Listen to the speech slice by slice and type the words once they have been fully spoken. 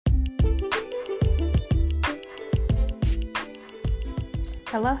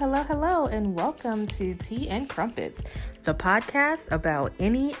Hello, hello, hello, and welcome to Tea and Crumpets, the podcast about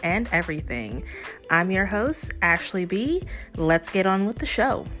any and everything. I'm your host, Ashley B. Let's get on with the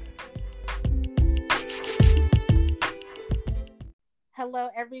show. Hello,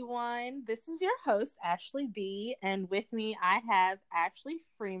 everyone. This is your host, Ashley B. And with me, I have Ashley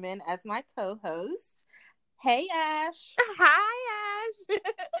Freeman as my co-host. Hey, Ash. Hi, Ash.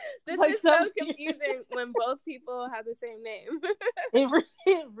 This Like, is so confusing when both people have the same name.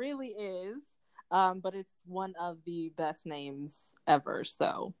 It really is. But it's one of the best names ever,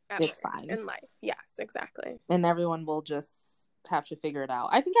 so it's fine. In life. Yes, exactly. And everyone will just have to figure it out.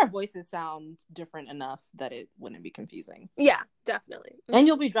 I think our voices sound different enough that it wouldn't be confusing. Yeah, definitely. And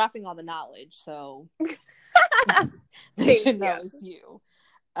you'll be dropping all the knowledge, so they should know it's you.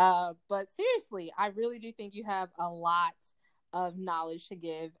 But seriously, I really do think you have a lot of knowledge to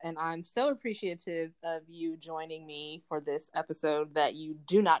give, and I'm so appreciative of you joining me for this episode that you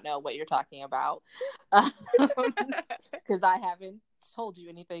do not know what you're talking about, because I haven't told you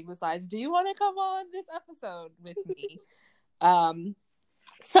anything besides, do you want to come on this episode with me?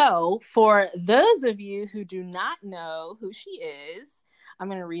 So for those of you who do not know who she is, I'm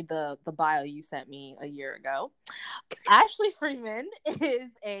going to read the bio you sent me a year ago. Ashley Freeman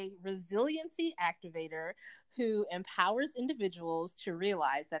is a resiliency activator who empowers individuals to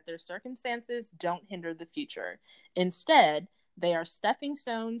realize that their circumstances don't hinder the future. Instead, they are stepping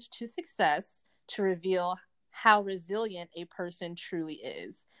stones to success to reveal how resilient a person truly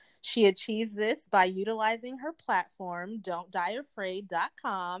is. She achieves this by utilizing her platform,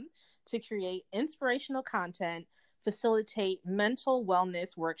 don'tdieafraid.com, to create inspirational content, facilitate mental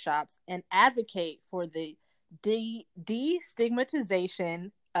wellness workshops, and advocate for the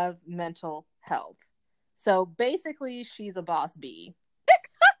destigmatization of mental health. So basically, she's a boss bee.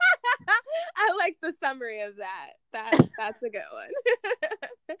 I like the summary of that. That's a good one.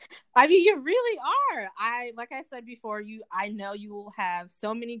 I mean, you really are. Like I said before, I know you will have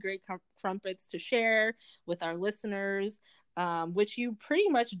so many great crumpets to share with our listeners, which you pretty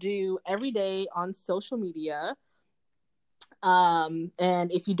much do every day on social media.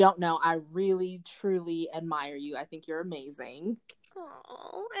 And if you don't know, I really, truly admire you. I think you're amazing.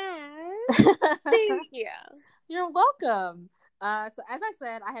 Oh, Ash. Thank you. You're welcome. So as I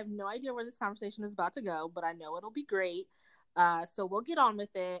said, I have no idea where this conversation is about to go, but I know it'll be great. So we'll get on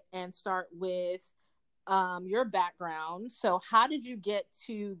with it and start with your background. So how did you get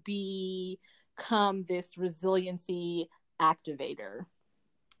to become this resiliency activator?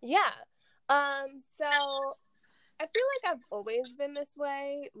 Yeah. So I feel like I've always been this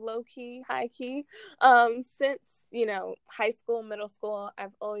way, low key, high key. Since, high school, middle school,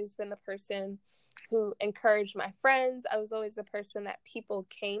 I've always been the person who encouraged my friends. I was always the person that people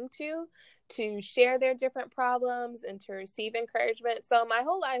came to share their different problems and to receive encouragement. So my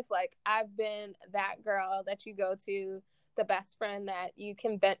whole life, I've been that girl that you go to, the best friend that you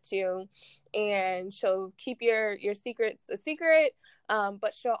can vent to, and she'll keep your secrets a secret,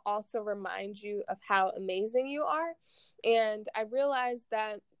 but she'll also remind you of how amazing you are. And I realized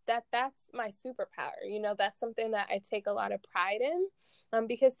that's my superpower. That's something that I take a lot of pride in,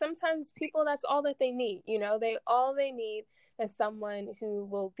 because sometimes people, that's all that they need. All they need is someone who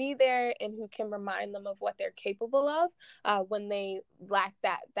will be there and who can remind them of what they're capable of when they lack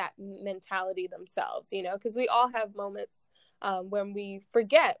that mentality themselves, because we all have moments when we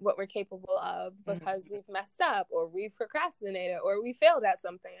forget what we're capable of because we've messed up or we've procrastinated or we failed at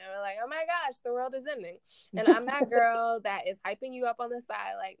something. And we're like, oh my gosh, the world is ending. And I'm that girl that is hyping you up on the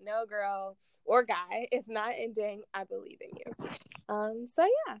side, like, no, girl or guy, it's not ending. I believe in you. So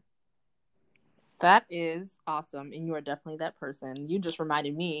yeah. That is awesome. And you are definitely that person. You just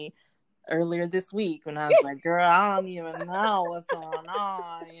reminded me earlier this week when I was like, girl, I don't even know what's going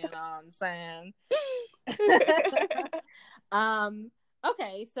on. You know what I'm saying?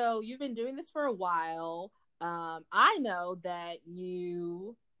 Okay, so you've been doing this for a while. I know that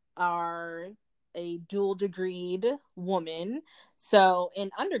you are a dual degreed woman. So in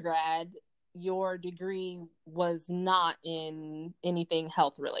undergrad, your degree was not in anything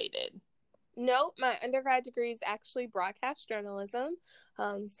health related. No, my undergrad degree is actually broadcast journalism.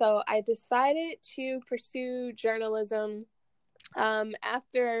 So I decided to pursue journalism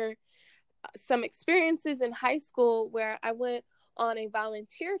after some experiences in high school where I went on a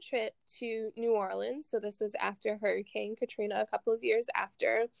volunteer trip to New Orleans. So this was after Hurricane Katrina, a couple of years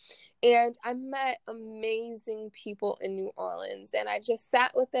after. And I met amazing people in New Orleans. And I just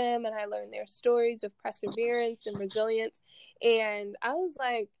sat with them and I learned their stories of perseverance and resilience. And I was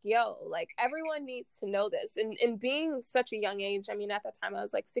like, yo, like everyone needs to know this. And being such a young age, I mean, at that time I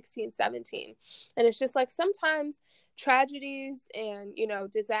was like 16, 17. And it's just like sometimes tragedies and, you know,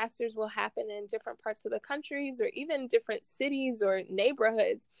 disasters will happen in different parts of the countries or even different cities or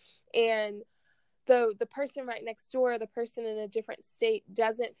neighborhoods. And the person right next door, the person in a different state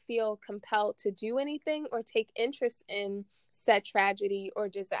doesn't feel compelled to do anything or take interest in said tragedy or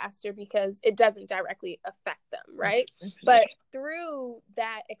disaster because it doesn't directly affect them, right? But through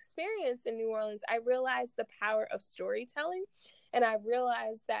that experience in New Orleans, I realized the power of storytelling. And I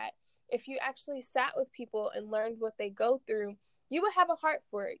realized that if you actually sat with people and learned what they go through, you would have a heart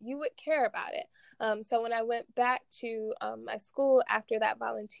for it. You would care about it. So when I went back to my school after that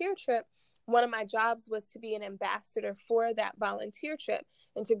volunteer trip, one of my jobs was to be an ambassador for that volunteer trip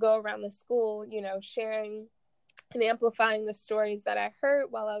and to go around the school, you know, sharing and amplifying the stories that I heard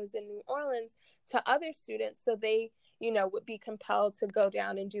while I was in New Orleans to other students so they, you know, would be compelled to go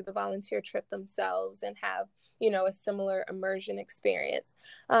down and do the volunteer trip themselves and have, you know, a similar immersion experience.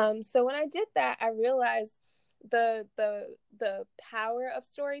 So when I did that, I realized the power of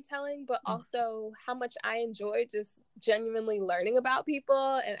storytelling, but also how much I enjoy just genuinely learning about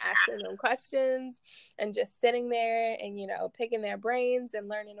people and asking them questions and just sitting there and, you know, picking their brains and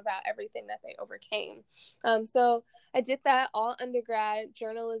learning about everything that they overcame. So I did that all undergrad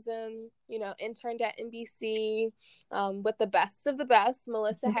journalism, you know, interned at NBC with the best of the best,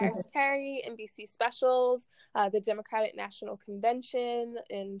 Melissa Harris Perry, NBC Specials, the Democratic National Convention,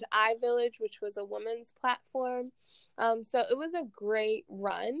 and iVillage, which was a women's platform. So it was a great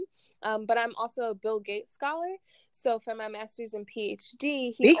run, but I'm also a Bill Gates scholar. So for my master's and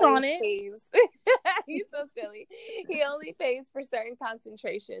PhD, he only pays. He's so silly. He only pays for certain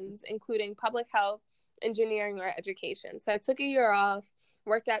concentrations, including public health, engineering, or education. So I took a year off,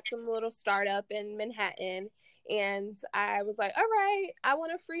 worked at some little startup in Manhattan, and I was like, all right, I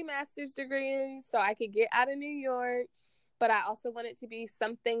want a free master's degree so I could get out of New York, but I also want it to be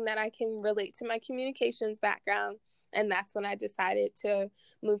something that I can relate to my communications background. And that's when I decided to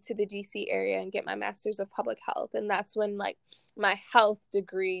move to the DC area and get my master's of public health. And that's when like my health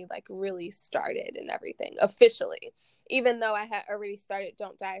degree like really started and everything officially, even though I had already started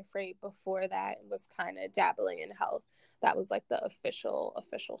Don't Die Afraid before that and was kind of dabbling in health. That was like the official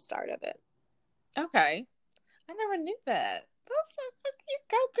start of it. Okay. I never knew that. That's so cute.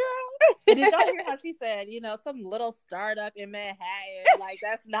 Go girl. And did y'all hear how she said, you know, some little startup in Manhattan? Like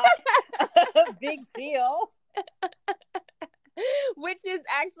that's not a big deal. Which is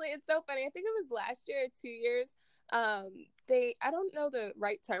actually, it's so funny. I think it was last year or 2 years. I don't know the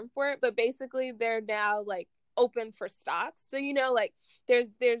right term for it, but basically they're now like open for stocks. So, you know, like there's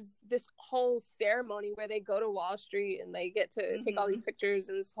this whole ceremony where they go to Wall Street and they get to take all these pictures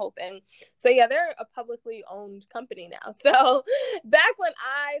and this whole thing. So yeah, they're a publicly owned company now. So back when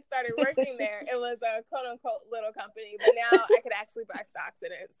I started working there, it was a quote unquote little company, but now I could actually buy stocks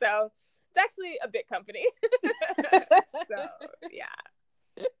in it. So it's actually a big company. So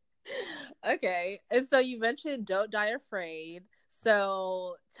yeah. Okay. And so you mentioned Don't Die Afraid.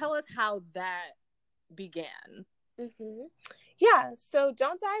 So tell us how that began. Yeah. So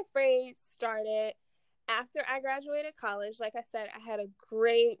Don't Die Afraid started after I graduated college. Like I said, I had a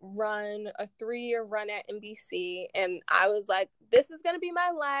great run, a 3-year run at NBC. And I was like, this is going to be my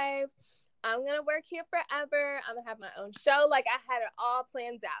life. I'm going to work here forever. I'm going to have my own show. Like I had it all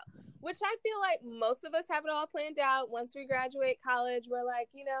planned out, which I feel like most of us have it all planned out. Once we graduate college, we're like,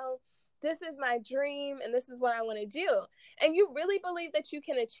 you know, this is my dream and this is what I want to do. And you really believe that you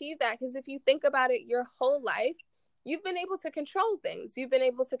can achieve that because if you think about it, your whole life, you've been able to control things. You've been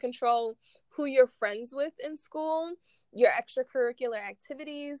able to control who you're friends with in school, your extracurricular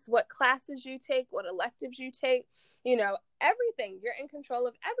activities, what classes you take, what electives you take, you know, everything. You're in control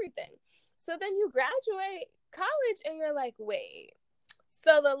of everything. So then you graduate college and you're like, wait,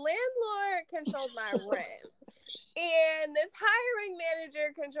 so the landlord controls my rent and this hiring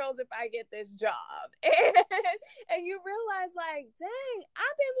manager controls if I get this job. And you realize like, dang,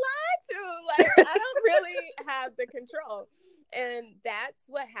 I've been lied to. Like, I don't really have the control. And that's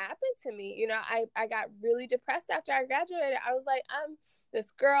what happened to me. You know, I got really depressed after I graduated. I was like, I'm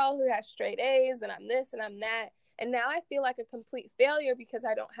this girl who has straight A's and I'm this and I'm that. And now I feel like a complete failure because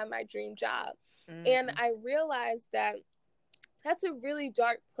I don't have my dream job. And I realized that that's a really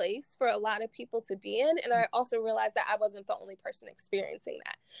dark place for a lot of people to be in. And I also realized that I wasn't the only person experiencing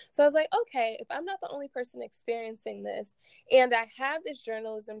that. So I was like, okay, if I'm not the only person experiencing this, and I have this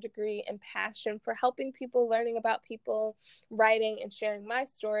journalism degree and passion for helping people, learning about people, writing and sharing my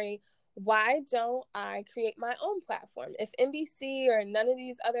story, why don't I create my own platform? If NBC or none of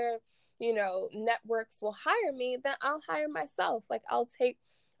these other, networks will hire me, then I'll hire myself. Like, I'll take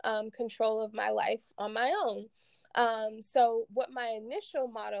control of my life on my own. So what my initial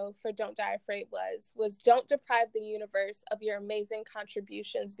motto for Don't Die Afraid was don't deprive the universe of your amazing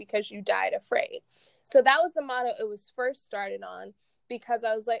contributions because you died afraid. So that was the motto it was first started on, because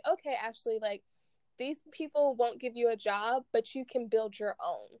I was like, okay, Ashley, like, these people won't give you a job, but you can build your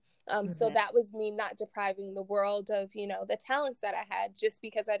own. So that was me not depriving the world of, the talents that I had just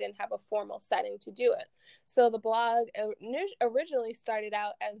because I didn't have a formal setting to do it. So the blog originally started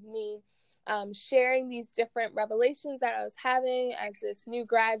out as me sharing these different revelations that I was having as this new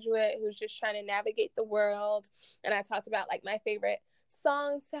graduate who's just trying to navigate the world. And I talked about like my favorite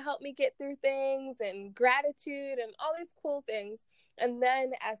songs to help me get through things and gratitude and all these cool things. And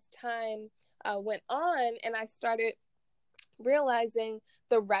then as time went on and I started realizing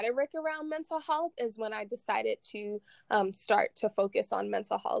the rhetoric around mental health, is when I decided to start to focus on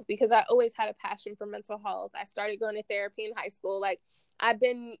mental health, because I always had a passion for mental health. I started going to therapy in high school. Like, I've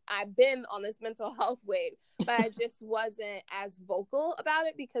been on this mental health wave, but I just wasn't as vocal about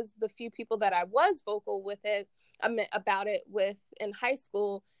it, because the few people that I was vocal with it about it with in high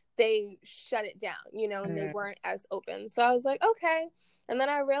school, they shut it down, and they weren't as open. So I was like, okay. And then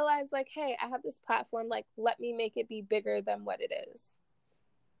I realized, like, hey, I have this platform, like, let me make it be bigger than what it is.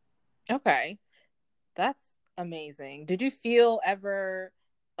 Okay. That's amazing. Did you feel ever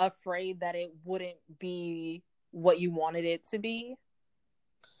afraid that it wouldn't be what you wanted it to be?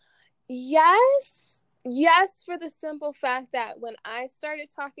 Yes, for the simple fact that when I started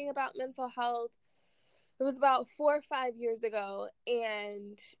talking about mental health, it was about 4 or 5 years ago,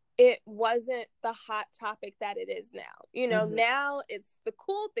 and it wasn't the hot topic that it is now. Now it's the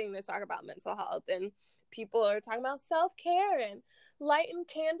cool thing to talk about mental health, and people are talking about self-care and lighting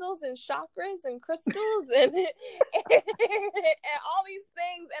candles and chakras and crystals and, and all these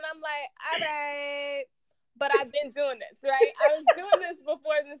things. And I'm like, all right, but I've been doing this, right? I was doing this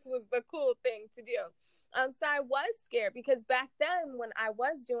before this was the cool thing to do. So I was scared, because back then when I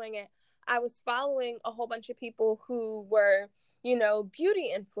was doing it, I was following a whole bunch of people who were,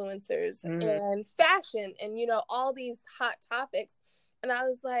 beauty influencers and fashion and, all these hot topics. And I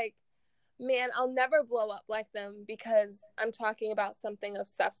was like, man, I'll never blow up like them, because I'm talking about something of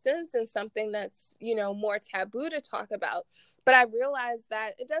substance and something that's, more taboo to talk about. But I realized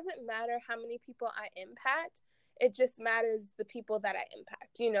that it doesn't matter how many people I impact. It just matters the people that I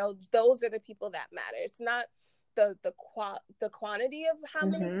impact. Those are the people that matter. It's not the quantity of how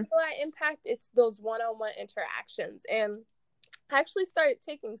many people I impact. It's those one-on-one interactions. And I actually started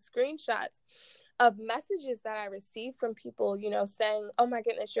taking screenshots of messages that I received from people, saying, oh my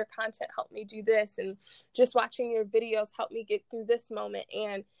goodness, your content helped me do this, and just watching your videos helped me get through this moment.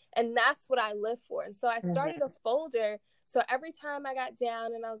 And that's what I live for. And so I started a folder. So every time I got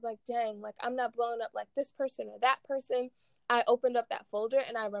down and I was like, dang, like, I'm not blowing up like this person or that person, I opened up that folder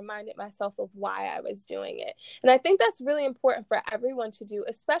and I reminded myself of why I was doing it. And I think that's really important for everyone to do,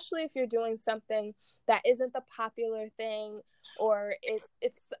 especially if you're doing something that isn't the popular thing, or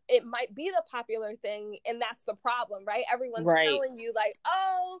it might be the popular thing, and that's the problem, right? Everyone's telling you like,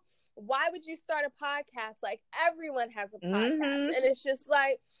 oh, why would you start a podcast? Like, everyone has a podcast. And it's just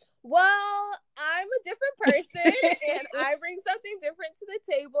like, well, I'm a different person and I bring something different to the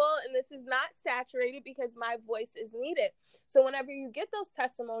table, and this is not saturated because my voice is needed. So whenever you get those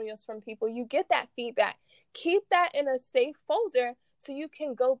testimonials from people, you get that feedback, keep that in a safe folder so you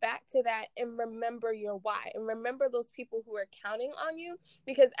can go back to that and remember your why, and remember those people who are counting on you.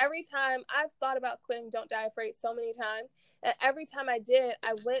 Because every time I've thought about quitting Don't Die Afraid so many times, and every time I did,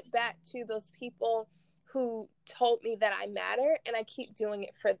 I went back to those people who told me that I matter, and I keep doing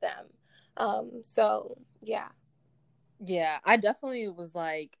it for them. So yeah. Yeah, I definitely was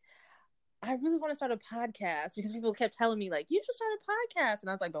like, I really want to start a podcast, because people kept telling me like, you should start a podcast. And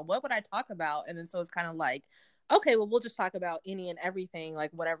I was like, but what would I talk about? And then so it's kind of like, okay, well, we'll just talk about any and everything,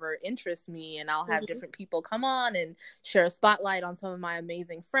 like whatever interests me. And I'll have different people come on and share a spotlight on some of my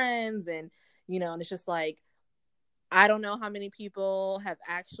amazing friends. And, and it's just like, I don't know how many people have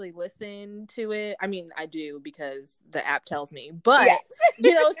actually listened to it. I mean, I do, because the app tells me, but yes.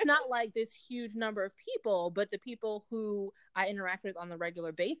 It's not like this huge number of people, but the people who I interact with on the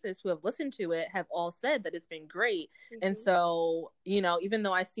regular basis who have listened to it have all said that it's been great. And so, even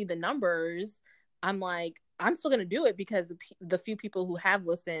though I see the numbers, I'm like, I'm still going to do it, because the few people who have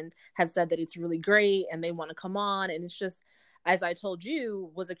listened have said that it's really great and they want to come on. And it's just, as I told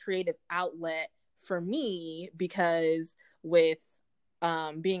you, was a creative outlet for me, because with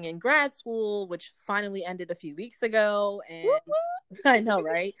being in grad school, which finally ended a few weeks ago, and I know,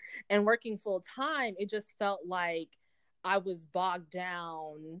 right? And working full time, it just felt like I was bogged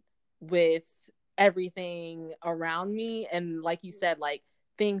down with everything around me. And like you said, like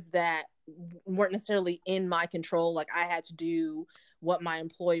things that weren't necessarily in my control. Like I had to do what my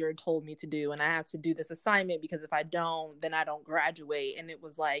employer told me to do, and I have to do this assignment because if I don't, then I don't graduate. And it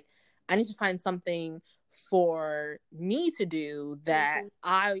was like, I need to find something for me to do that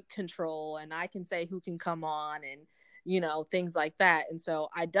I control, and I can say who can come on and, you know, things like that. And so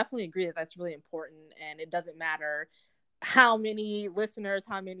I definitely agree that that's really important. And it doesn't matter how many listeners,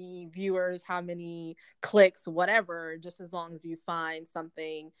 how many viewers, how many clicks, whatever, just as long as you find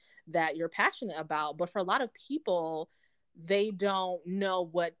something that you're passionate about. But for a lot of people, they don't know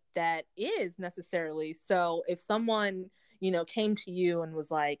what that is necessarily. So if someone, you know, came to you and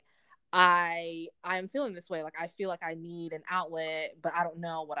was like, I'm feeling this way, like I feel like I need an outlet, but I don't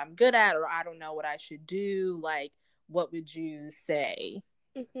know what I'm good at, or I don't know what I should do, like what would you say?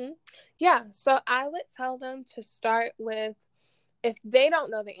 Yeah, so I would tell them to start with, if they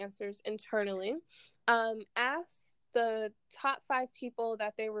don't know the answers internally, ask the top 5 people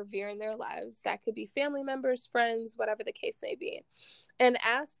that they revere in their lives. That could be family members, friends, whatever the case may be. And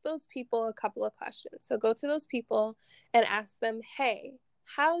ask those people a couple of questions. So go to those people and ask them, hey,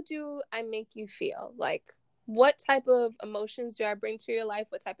 how do I make you feel? Like, what type of emotions do I bring to your life?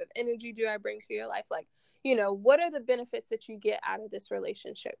 What type of energy do I bring to your life? Like, you know, what are the benefits that you get out of this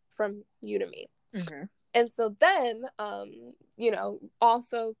relationship from you to me? Mm-hmm. And so then, you know,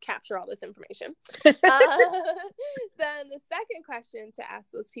 also capture all this information. Then the second question to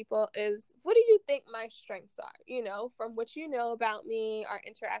ask those people is, what do you think my strengths are? You know, from what you know about me, our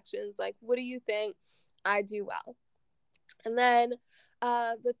interactions, like, what do you think I do well? And then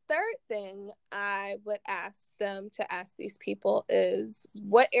the third thing I would ask them to ask these people is,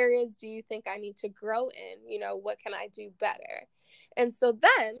 what areas do you think I need to grow in? You know, what can I do better? And so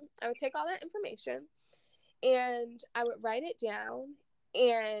then I would take all that information and I would write it down,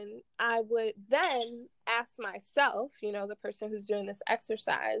 and I would then ask myself, you know, the person who's doing this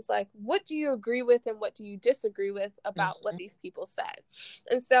exercise, like, what do you agree with and what do you disagree with about what these people said?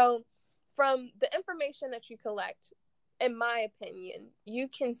 And so from the information that you collect, in my opinion, you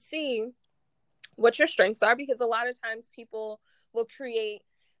can see what your strengths are, because a lot of times people will create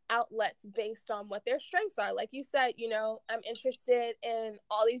outlets based on what their strengths are. Like you said, you know, I'm interested in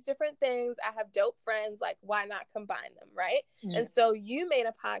all these different things. I have dope friends. Like, why not combine them, right? Yeah. And so you made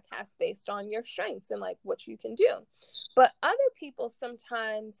a podcast based on your strengths and like what you can do. But other people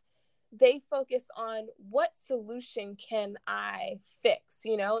sometimes, they focus on what solution can I fix,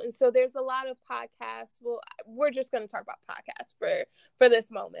 you know? And so there's a lot of podcasts. Well, we're just going to talk about podcasts for this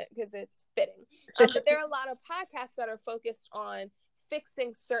moment because it's fitting. But there are a lot of podcasts that are focused on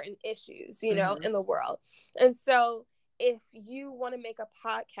fixing certain issues, you know, in the world. And so if you want to make a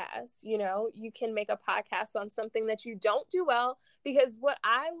podcast, you know, you can make a podcast on something that you don't do well, because what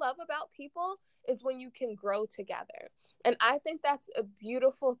I love about people is when you can grow together. And I think that's a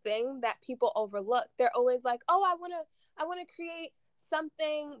beautiful thing that people overlook. They're always like, oh, I want to create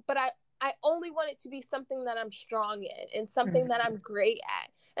something, but I only want it to be something that I'm strong in and something that I'm great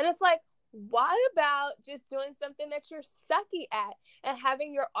at. And it's like, what about just doing something that you're sucky at and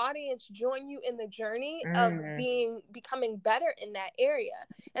having your audience join you in the journey of becoming better in that area?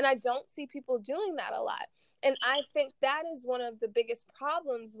 And I don't see people doing that a lot. And I think that is one of the biggest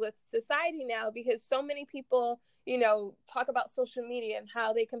problems with society now, because so many people, you know, talk about social media and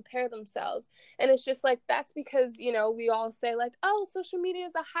how they compare themselves. And it's just like, that's because, you know, we all say like, oh, social media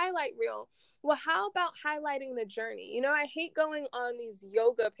is a highlight reel. Well, how about highlighting the journey? You know, I hate going on these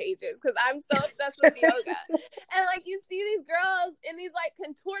yoga pages because I'm so obsessed with yoga. And like, you see these girls in these like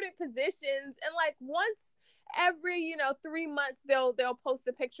contorted positions, and like once every, you know, 3 months they'll post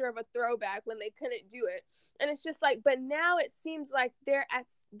a picture of a throwback when they couldn't do it. And it's just like, but now it seems like they're at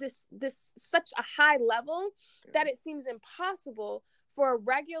this such a high level that it seems impossible for a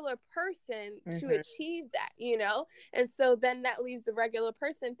regular person to achieve that, you know? And so then that leaves the regular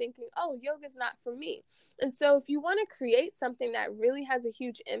person thinking, oh, yoga's not for me. And so if you want to create something that really has a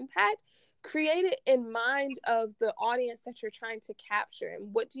huge impact, create it in mind of the audience that you're trying to capture,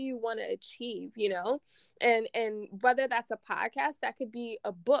 and what do you want to achieve, you know? And whether that's a podcast, that could be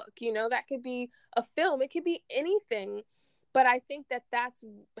a book, you know, that could be a film, it could be anything. But I think that that's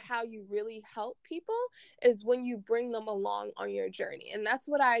how you really help people, is when you bring them along on your journey. And that's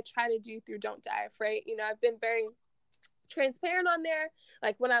what I try to do through Don't Die Afraid. You know, I've been very transparent on there.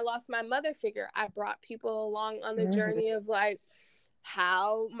 Like when I lost my mother figure, I brought people along on the journey of like,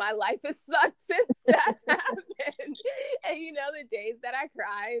 how my life has sucked since that happened. And, you know, the days that I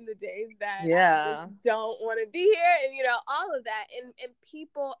cry and the days that I just don't want to be here and, you know, all of that. And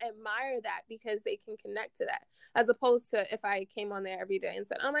people admire that because they can connect to that, as opposed to if I came on there every day and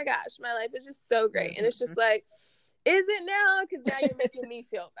said, oh my gosh, my life is just so great. And it's just like, is it now? Because now you're making me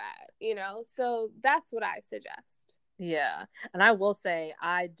feel bad, you know? So that's what I suggest. Yeah. And I will say,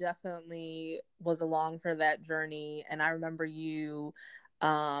 I definitely was along for that journey. And I remember you,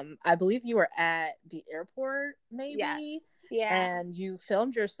 I believe you were at the airport, maybe. Yes. Yeah. And you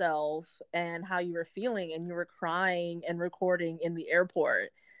filmed yourself and how you were feeling, and you were crying and recording in the airport.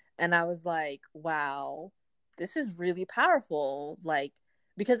 And I was like, wow, this is really powerful. Like,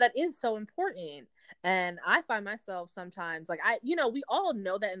 because that is so important. And I find myself sometimes like, we all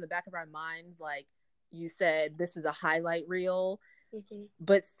know that in the back of our minds, like, you said this is a highlight reel,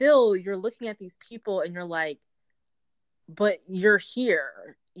 but still you're looking at these people and you're like, but you're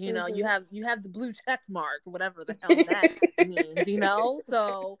here, you know, you have the blue check mark, whatever the hell that means, you know?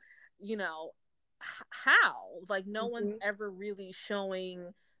 So, you know, how, like, no one's ever really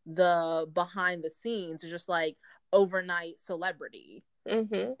showing the behind the scenes. It's just like overnight celebrity.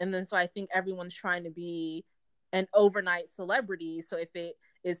 And then so I think everyone's trying to be an overnight celebrity. So if it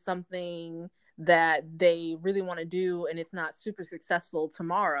is something that they really want to do and it's not super successful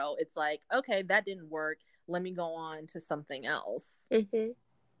tomorrow, it's like, okay, that didn't work, let me go on to something else.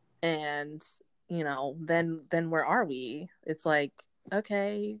 And, you know, then where are we? It's like,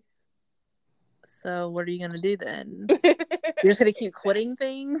 okay, so what are you gonna do then? You're just gonna keep quitting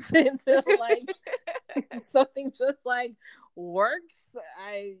things until like something just like works?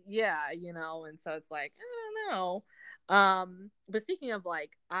 You know. And so it's like, I don't know. But speaking of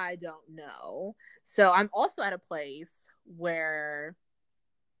like, I don't know. So I'm also at a place where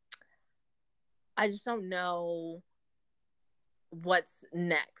I just don't know what's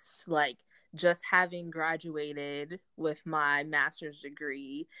next. Like, just having graduated with my master's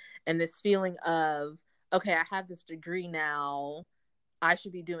degree and this feeling of, okay, I have this degree now, I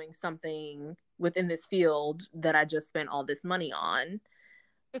should be doing something within this field that I just spent all this money on.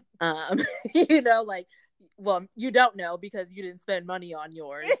 You know, like, well, you don't know because you didn't spend money on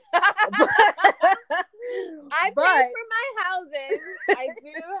yours. I pay for my housing. I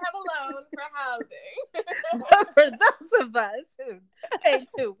do have a loan for housing. But for those of us who pay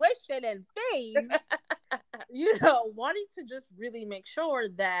tuition and fees, you know, wanting to just really make sure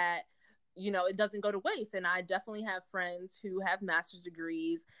that, you know, it doesn't go to waste. And I definitely have friends who have master's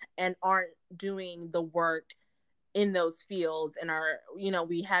degrees and aren't doing the work in those fields and are, you know,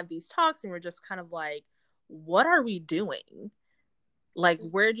 we have these talks and we're just kind of like, what are we doing? Like,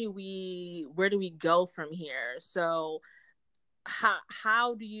 where do we go from here? So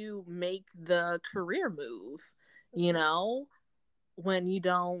how do you make the career move, you know, when you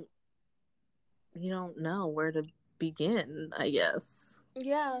don't know where to begin, I guess.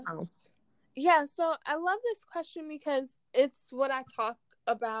 Yeah. Yeah, so I love this question because it's what I talk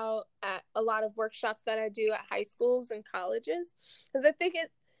about at a lot of workshops that I do at high schools and colleges, because I think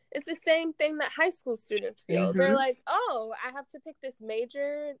it's the same thing that high school students feel. They're like, oh, I have to pick this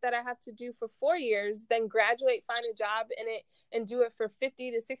major that I have to do for 4 years, then graduate, find a job in it, and do it for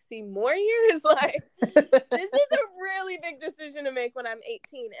 50 to 60 more years. Like, this is a really big decision to make when I'm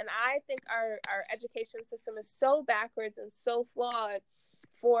 18. And I think our education system is so backwards and so flawed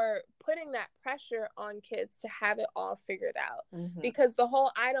for putting that pressure on kids to have it all figured out. Because the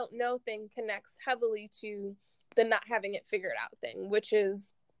whole I don't know thing connects heavily to the not having it figured out thing, which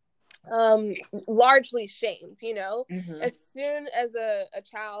is largely shamed, you know. As soon as a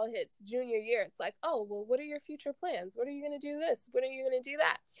child hits junior year, it's like, oh, well, what are your future plans? What are you going to do this? What are you going to do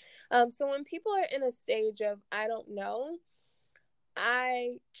that? So when people are in a stage of I don't know,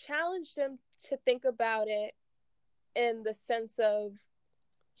 I challenge them to think about it in the sense of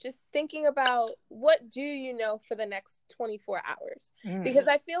just thinking about what do you know for the next 24 hours? Because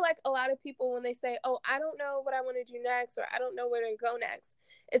I feel like a lot of people, when they say, oh, I don't know what I want to do next, or I don't know where to go next,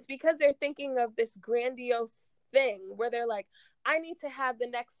 it's because they're thinking of this grandiose thing where they're like, I need to have the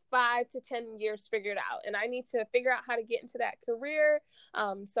next 5 to 10 years figured out. And I need to figure out how to get into that career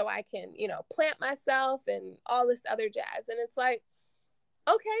so I can, you know, plant myself and all this other jazz. And it's like,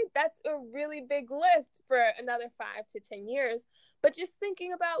 okay, that's a really big lift for another 5 to 10 years. But just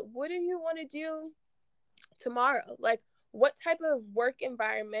thinking about what do you want to do tomorrow? Like, what type of work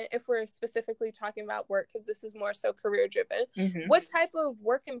environment, if we're specifically talking about work, because this is more so career driven, what type of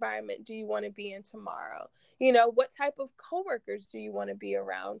work environment do you want to be in tomorrow? You know, what type of coworkers do you want to be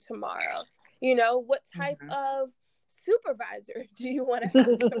around tomorrow? You know, what type of supervisor do you want to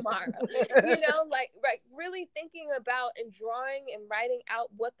have tomorrow? Like really thinking about and drawing and writing out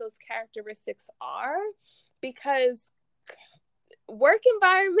what those characteristics are, because work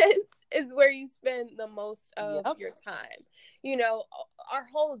environments is where you spend the most of your time. Our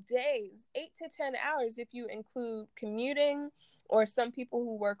whole days, 8 to 10 hours, if you include commuting or some people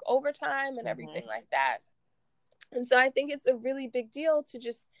who work overtime and everything like that. And so I think it's a really big deal to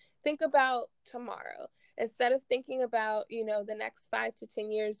just think about tomorrow instead of thinking about, the next 5 to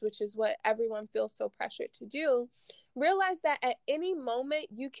 10 years, which is what everyone feels so pressured to do. Realize that at any moment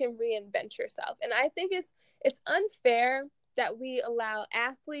you can reinvent yourself. And I think it's unfair that we allow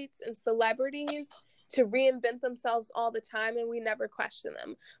athletes and celebrities to reinvent themselves all the time and we never question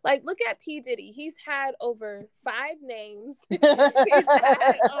them. Like, look at P. Diddy. He's had over 5 names. He's had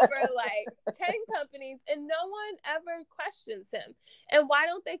over 10 companies, and no one ever questions him. And why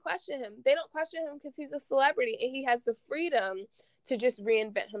don't they question him? They don't question him because he's a celebrity and he has the freedom to just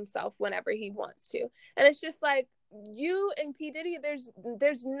reinvent himself whenever he wants to. And it's just like, you and P. Diddy, there's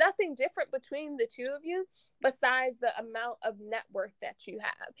nothing different between the two of you besides the amount of net worth that you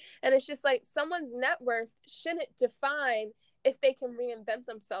have. And it's just like, someone's net worth shouldn't define if they can reinvent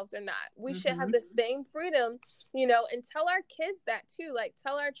themselves or not. We should have the same freedom, and tell our kids that too. Like,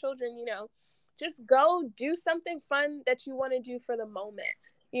 tell our children, just go do something fun that you want to do for the moment,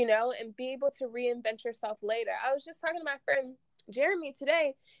 and be able to reinvent yourself later. I was just talking to my friend Jeremy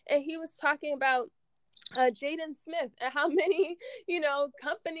today, and he was talking about Jaden Smith and how many,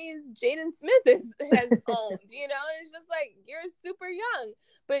 companies Jaden Smith has owned, and it's just like, you're super young,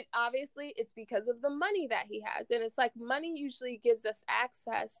 but obviously it's because of the money that he has. And it's like, money usually gives us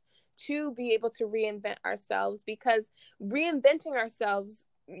access to be able to reinvent ourselves, because reinventing ourselves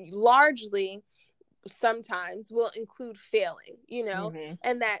largely sometimes will include failing,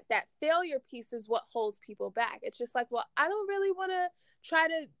 and that failure piece is what holds people back. It's just like, well, I don't really want to try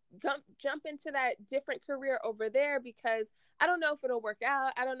to jump into that different career over there because I don't know if it'll work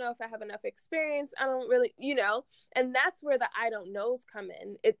out. I don't know if I have enough experience. I don't really, and that's where the I don't knows come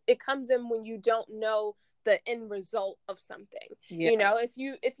in. It comes in when you don't know the end result of something. If you know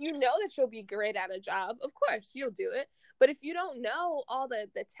that you'll be great at a job, of course you'll do it. But if you don't know all the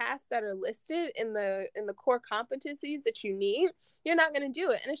tasks that are listed in the core competencies that you need, you're not going to do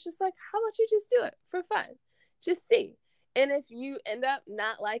it. And it's just like, how about you just do it for fun? Just see. And if you end up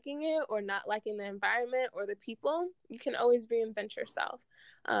not liking it or not liking the environment or the people, you can always reinvent yourself.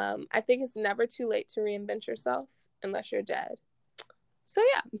 I think it's never too late to reinvent yourself unless you're dead. So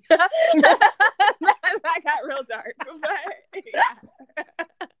yeah, that got real dark. But,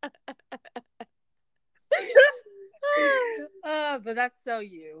 yeah. But that's so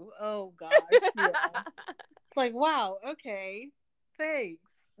you. Oh God. Yeah. It's like, wow. Okay. Thanks.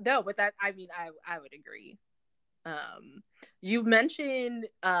 No, but that, I would agree. You mentioned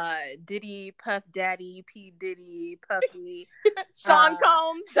Diddy, Puff Daddy, P. Diddy, Puffy, Sean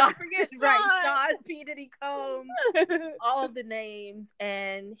Combs. Don't forget Sean. Right, Sean P. Diddy Combs. All of the names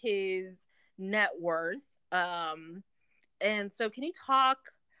and his net worth. And so, can you talk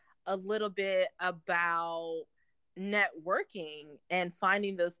a little bit about networking and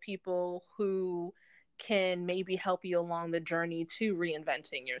finding those people who can maybe help you along the journey to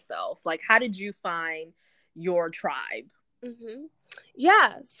reinventing yourself? Like, how did you find your tribe?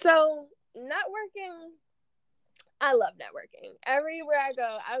 Yeah, so networking, I love networking. Everywhere I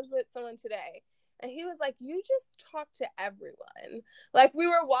go, I was with someone today and he was like, you just talk to everyone. Like, we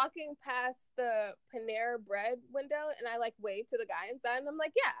were walking past the Panera Bread window and I waved to the guy inside and I'm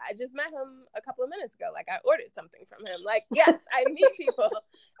like, yeah, I just met him a couple of minutes ago. Like, I ordered something from him. Like, yes, I meet people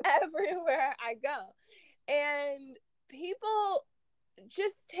everywhere I go. And people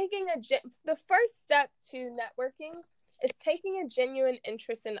just taking the first step to networking is taking a genuine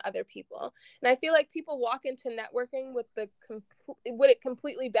interest in other people. And I feel like people walk into networking with it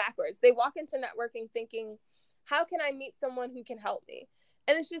completely backwards. They walk into networking thinking, how can I meet someone who can help me?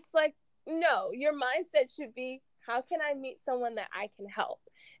 And it's just like, no, your mindset should be, how can I meet someone that I can help?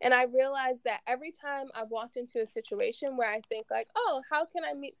 And I realized that every time I've walked into a situation where I think like, oh, how can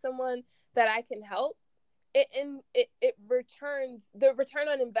I meet someone that I can help? The return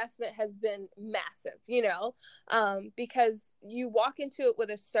on investment has been massive, because you walk into it with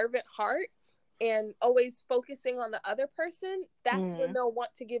a servant heart and always focusing on the other person. That's when they'll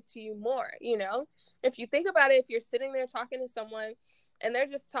want to give to you more. If you think about it, if you're sitting there talking to someone and they're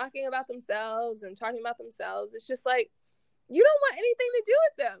just talking about themselves, it's just like, you don't want anything to do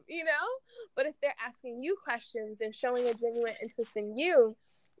with them, but if they're asking you questions and showing a genuine interest in you,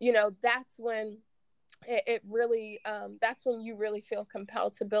 that's when it really, that's when you really feel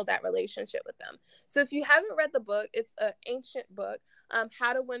compelled to build that relationship with them. So if you haven't read the book, it's an ancient book,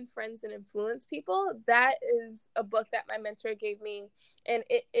 How to Win Friends and Influence People. That is a book that my mentor gave me, and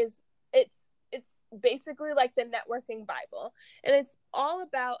it's basically like the networking Bible, and it's all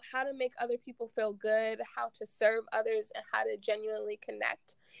about how to make other people feel good, how to serve others, and how to genuinely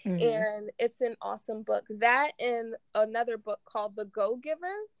connect. Mm-hmm. And it's an awesome book. That and another book called The Go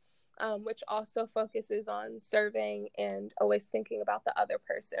Giver, which also focuses on serving and always thinking about the other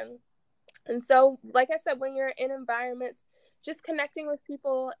person. And so, like I said, when you're in environments, just connecting with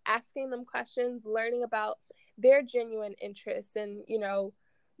people, asking them questions, learning about their genuine interests and,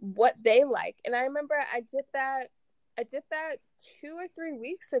 what they like. And I remember I did that 2 or 3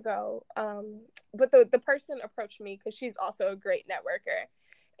 weeks ago. But the person approached me because she's also a great networker.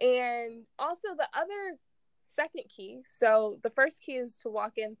 And also the other second key. So the first key is to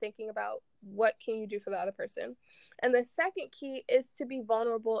walk in thinking about what can you do for the other person. And the second key is to be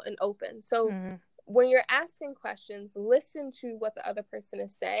vulnerable and open. So when you're asking questions, listen to what the other person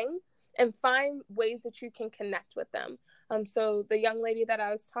is saying and find ways that you can connect with them. So the young lady that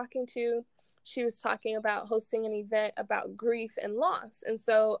I was talking to, she was talking about hosting an event about grief and loss. And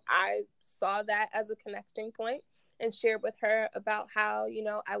so I saw that as a connecting point and shared with her about how,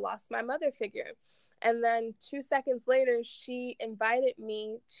 I lost my mother figure. And then 2 seconds later, she invited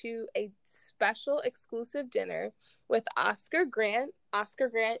me to a special exclusive dinner with Oscar Grant. Oscar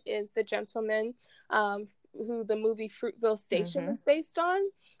Grant is the gentleman who the movie Fruitville Station is based on.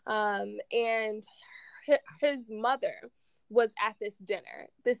 And his mother was at this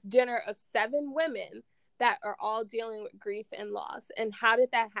dinner of 7 women that are all dealing with grief and loss. And how did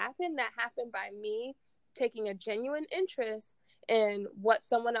that happen? That happened by me taking a genuine interest in what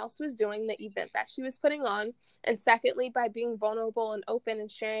someone else was doing, the event that she was putting on. And secondly, by being vulnerable and open and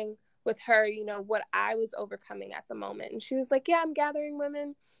sharing with her, what I was overcoming at the moment. And she was like, yeah, I'm gathering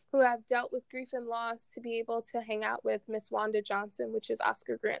women who have dealt with grief and loss to be able to hang out with Miss Wanda Johnson, which is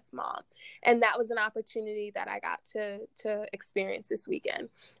Oscar Grant's mom. And that was an opportunity that I got to experience this weekend.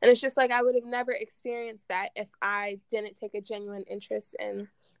 And it's just like, I would have never experienced that if I didn't take a genuine interest in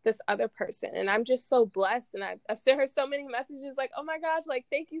this other person. And I'm just so blessed. And I've sent her so many messages like, oh my gosh, like,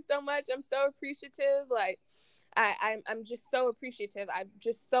 thank you so much. I'm so appreciative. Like, I'm just so appreciative. I'm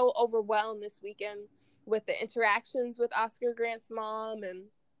just so overwhelmed this weekend with the interactions with Oscar Grant's mom and,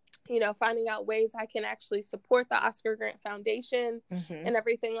 finding out ways I can actually support the Oscar Grant Foundation and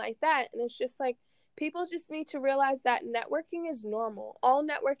everything like that. And it's just like, people just need to realize that networking is normal. All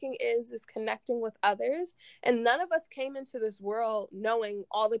networking is connecting with others. And none of us came into this world knowing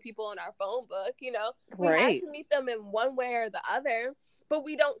all the people in our phone book. We had to meet them in one way or the other, but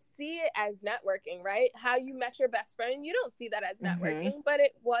we don't see it as networking, right? How you met your best friend, you don't see that as networking, but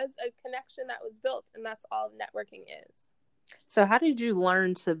it was a connection that was built, and that's all networking is. So how did you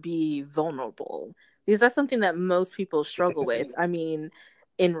learn to be vulnerable? Because that's something that most people struggle with. I mean,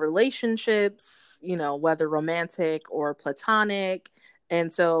 in relationships, whether romantic or platonic.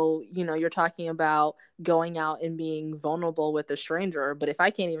 And so, you're talking about going out and being vulnerable with a stranger. But if I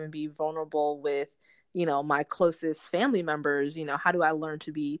can't even be vulnerable with, my closest family members, how do I learn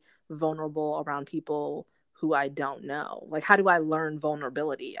to be vulnerable around people who I don't know? Like, how do I learn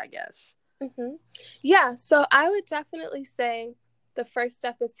vulnerability, I guess? Yeah, so I would definitely say the first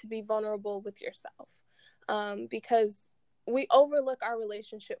step is to be vulnerable with yourself, because we overlook our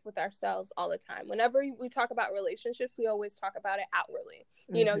relationship with ourselves all the time. Whenever we talk about relationships, we always talk about it outwardly.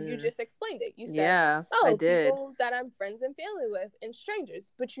 You just explained it. You said, I did. People that I'm friends and family with and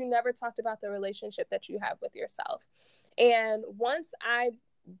strangers, but you never talked about the relationship that you have with yourself. And once I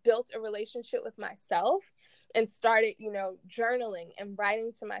built a relationship with myself and started, journaling and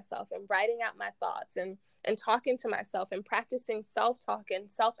writing to myself and writing out my thoughts and talking to myself and practicing self-talk and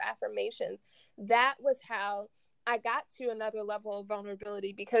self-affirmations, that was how I got to another level of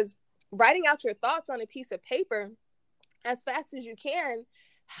vulnerability, because writing out your thoughts on a piece of paper as fast as you can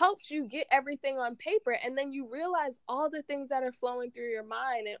helps you get everything on paper. And then you realize all the things that are flowing through your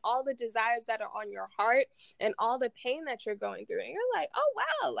mind and all the desires that are on your heart and all the pain that you're going through. And you're like, oh,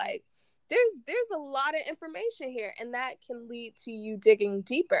 wow, like there's a lot of information here. And that can lead to you digging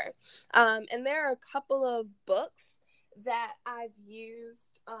deeper. And there are a couple of books that I've used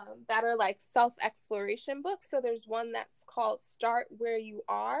that are like self-exploration books. So there's one that's called Start Where You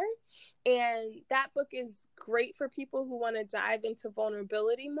Are. And that book is great for people who want to dive into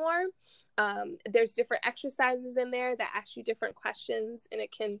vulnerability more. There's different exercises in there that ask you different questions, and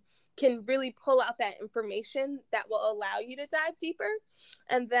it can really pull out that information that will allow you to dive deeper.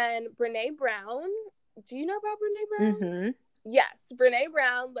 And then Brene Brown. Do you know about Brene Brown? Yes, Brene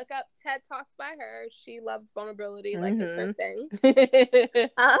Brown. Look up TED Talks by her. She loves vulnerability, like it's her thing.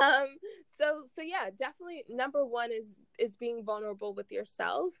 So yeah, definitely number one is being vulnerable with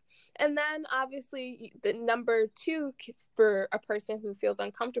yourself, and then obviously the number two for a person who feels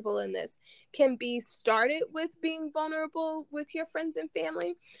uncomfortable in this can be started with being vulnerable with your friends and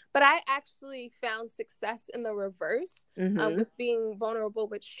family. But I actually found success in the reverse, with being vulnerable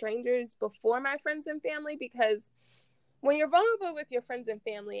with strangers before my friends and family, because when you're vulnerable with your friends and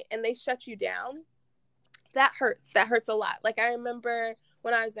family and they shut you down, that hurts a lot. Like I remember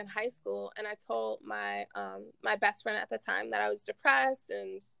when I was in high school and I told my my best friend at the time that I was depressed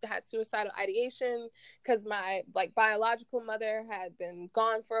and had suicidal ideation because my like biological mother had been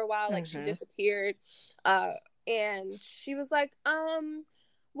gone for a while, like she disappeared, and she was like,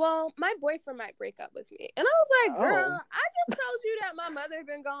 well, my boyfriend might break up with me. And I was like, girl, I just told you that my mother had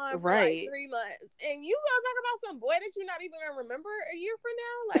been gone for like 3 months. And you gonna talk about some boy that you're not even gonna remember a year from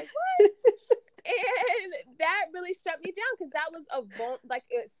now? Like, what? And that really shut me down because that was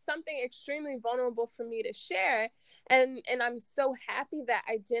it's something extremely vulnerable for me to share. And I'm so happy that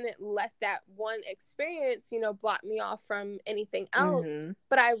I didn't let that one experience, block me off from anything else.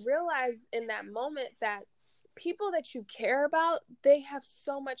 But I realized in that moment that people that you care about, they have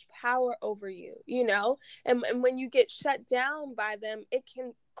so much power over you, and when you get shut down by them, it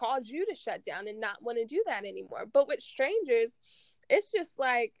can cause you to shut down and not want to do that anymore. But with strangers, it's just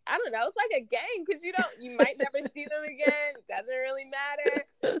like, I don't know, it's like a game because you might never see them again. It doesn't really matter.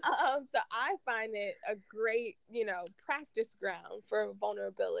 So I find it a great, practice ground for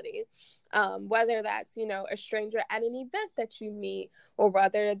vulnerability. Whether that's, a stranger at an event that you meet, or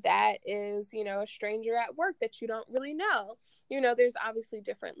whether that is, a stranger at work that you don't really know. There's obviously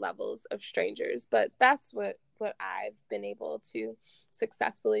different levels of strangers, but that's what I've been able to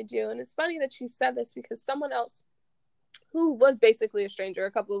successfully do. And it's funny that you said this because someone else who was basically a stranger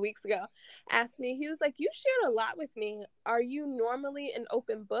a couple of weeks ago asked me, he was like, you shared a lot with me. Are you normally an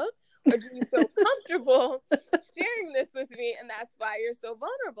open book? Or do you feel comfortable sharing this with me? And that's why you're so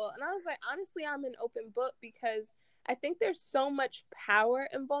vulnerable. And I was like, honestly, I'm an open book because I think there's so much power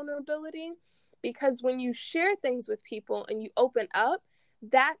in vulnerability, because when you share things with people and you open up,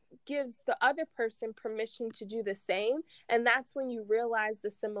 that gives the other person permission to do the same. And that's when you realize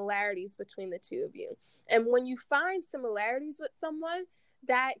the similarities between the two of you. And when you find similarities with someone,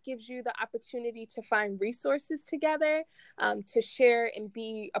 that gives you the opportunity to find resources together, to share and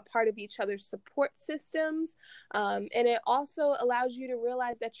be a part of each other's support systems. And it also allows you to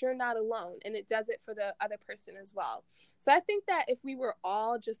realize that you're not alone, and it does it for the other person as well. So I think that if we were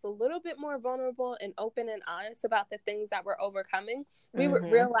all just a little bit more vulnerable and open and honest about the things that we're overcoming, we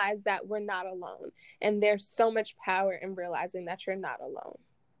would realize that we're not alone. And there's so much power in realizing that you're not alone.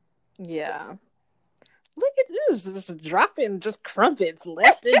 Yeah. Look at this, just dropping just crumpets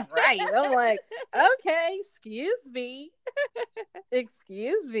left and right. I'm like, okay, excuse me,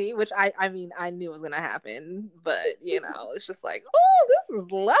 which I mean, I knew was going to happen, but it's just like, oh, this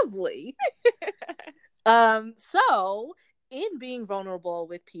is lovely. So in being vulnerable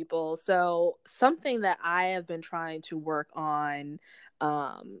with people, so something that I have been trying to work on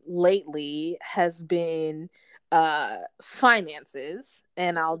lately has been finances,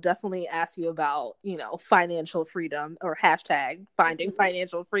 and I'll definitely ask you about financial freedom, or hashtag finding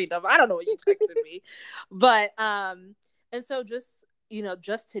financial freedom. I don't know what you texted me, but and so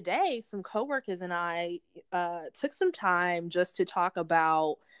just today some coworkers and I took some time just to talk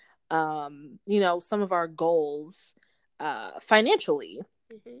about some of our goals financially,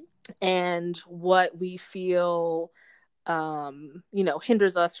 and what we feel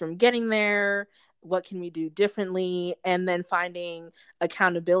hinders us from getting there. What can we do differently? And then finding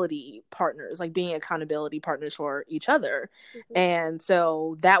accountability partners, like being accountability partners for each other. And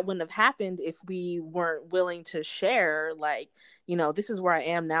so that wouldn't have happened if we weren't willing to share, like, this is where I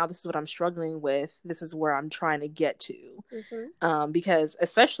am now. This is what I'm struggling with. This is where I'm trying to get to. Because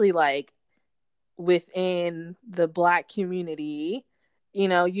especially like within the Black community,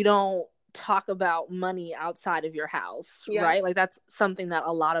 you don't talk about money outside of your house, right? Like that's something that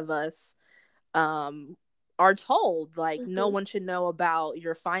a lot of us are told, like no one should know about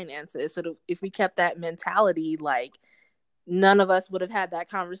your finances. So if we kept that mentality, like none of us would have had that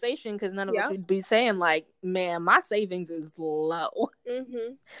conversation, because none of us would be saying like, man, my savings is low.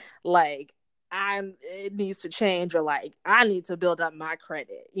 Like it needs to change, or like I need to build up my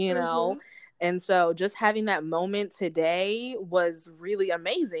credit, And so just having that moment today was really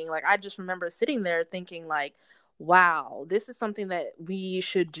amazing. Like I just remember sitting there thinking like, wow, this is something that we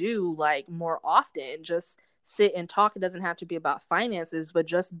should do like more often. Just sit and talk. It doesn't have to be about finances, but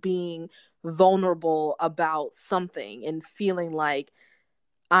just being vulnerable about something and feeling like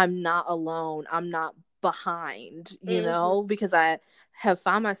I'm not alone, I'm not behind, you know, because I have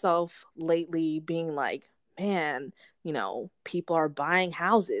found myself lately being like, man, you know, people are buying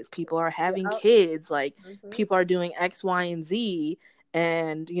houses, people are having kids, like people are doing X, Y, and Z.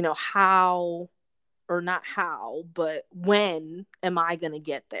 And, you know, how, or not how, but when am I going to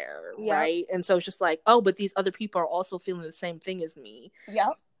get there? Right. And so it's just like, oh, but these other people are also feeling the same thing as me.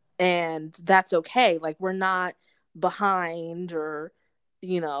 And that's okay. Like, we're not behind or,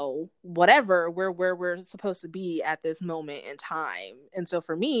 you know, whatever, we're where we're supposed to be at this moment in time. And so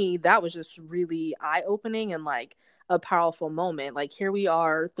for me, that was just really eye-opening and like a powerful moment. Like, here we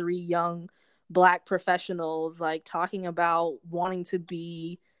are, 3 young Black professionals, like talking about wanting to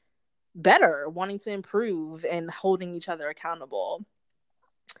be better, wanting to improve, and holding each other accountable.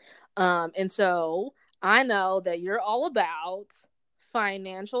 And so I know that you're all about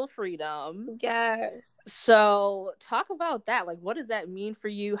financial freedom. Yes. So talk about that. Like, what does that mean for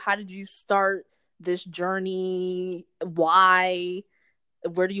you? How did you start this journey? Why?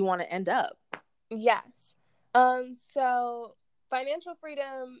 Where do you want to end up? Yes. So financial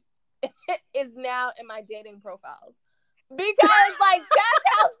freedom is now in my dating profiles. Because, like, that's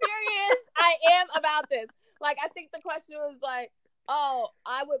how serious I am about this. Like, I think the question was like, oh,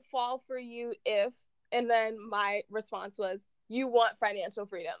 I would fall for you if, and then my response was, you want financial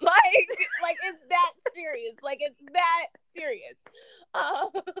freedom. Like it's that serious. Like, it's that serious.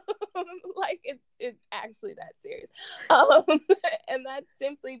 Like, it's actually that serious. And that's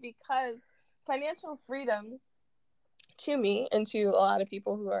simply because financial freedom, to me and to a lot of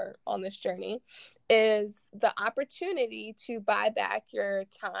people who are on this journey, is the opportunity to buy back your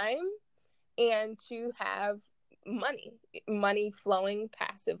time and to have money flowing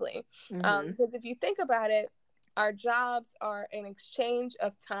passively. Because if you think about it, our jobs are an exchange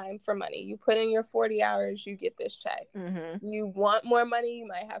of time for money. You put in your 40 hours, you get this check. You want more money, you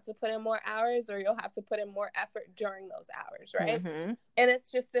might have to put in more hours, or you'll have to put in more effort during those hours, right? And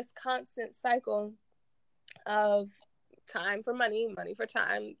it's just this constant cycle of time for money, money for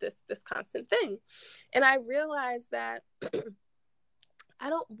time, this constant thing. And I realized that I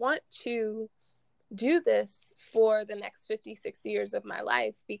don't want to do this for the next 50, 60 years of my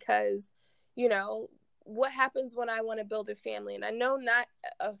life, because, you know, what happens when I want to build a family? And I know not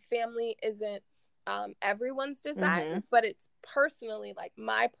a family isn't everyone's desire, but it's personally, like,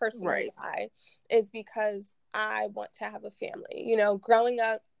 my personal desire is because I want to have a family. You know, growing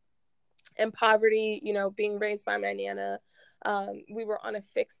up in poverty, you know, being raised by my Nana, we were on a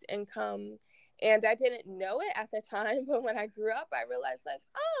fixed income, and I didn't know it at the time, but when I grew up, I realized, like,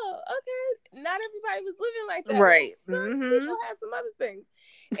 oh, okay, not everybody was living like that. Right. Some people had some other things.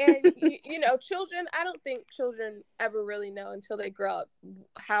 And, you know, children, I don't think children ever really know until they grow up,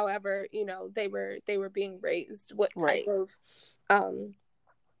 however, you know, they were being raised, what type of,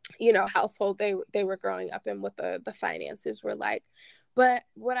 you know, household they were growing up in, what the finances were like. But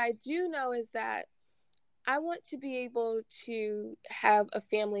what I do know is that I want to be able to have a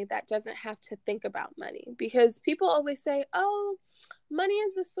family that doesn't have to think about money, because people always say, oh, money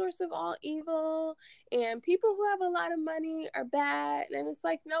is the source of all evil, and people who have a lot of money are bad. And it's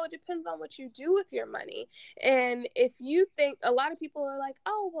like, no, it depends on what you do with your money. And if you think, a lot of people are like,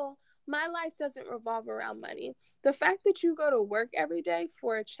 oh, well, my life doesn't revolve around money. The fact that you go to work every day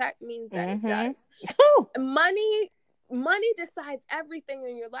for a check means that it does. Money decides everything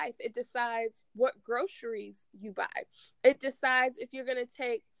in your life. It decides what groceries you buy. It decides if you're going to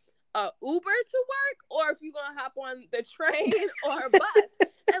take a Uber to work, or if you're going to hop on the train or a bus.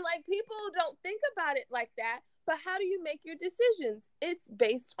 And, like, people don't think about it like that. But how do you make your decisions? It's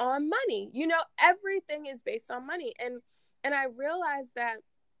based on money. You know, everything is based on money. And I realized that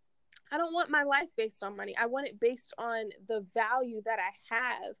I don't want my life based on money. I want it based on the value that I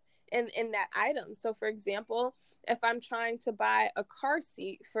have in that item. So, for example, if I'm trying to buy a car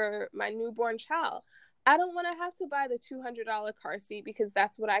seat for my newborn child, I don't want to have to buy the $200 car seat because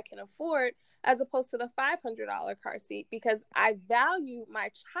that's what I can afford, as opposed to the $500 car seat, because I value my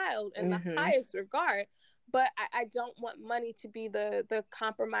child in the highest regard, but I don't want money to be the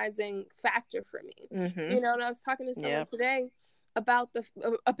compromising factor for me. You know, and I was talking to someone today about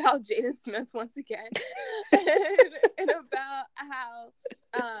Jaden Smith once again, and about how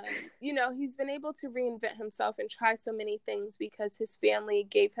you know, he's been able to reinvent himself and try so many things because his family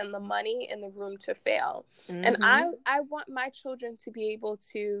gave him the money and the room to fail. And I want my children to be able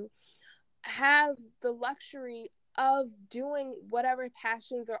to have the luxury of doing whatever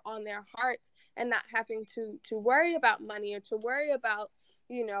passions are on their hearts and not having to worry about money, or to worry about,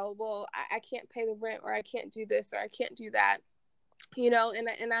 well, I can't pay the rent, or I can't do this, or I can't do that,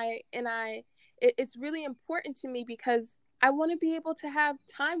 it's really important to me because I want to be able to have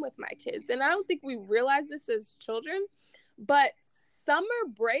time with my kids. And I don't think we realize this as children, but summer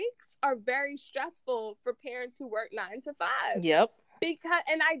breaks are very stressful for parents who work 9 to 5. Yep.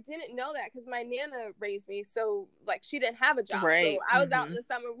 And I didn't know that because my Nana raised me, so like she didn't have a job, right. So I was out in the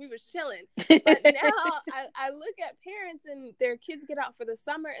summer, we was chilling. But now I look at parents and their kids get out for the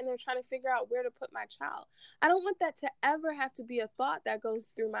summer and they're trying to figure out where to put my child. I don't want that to ever have to be a thought that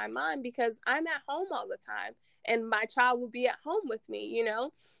goes through my mind because I'm at home all the time and my child will be at home with me,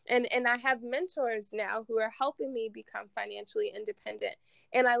 and I have mentors now who are helping me become financially independent.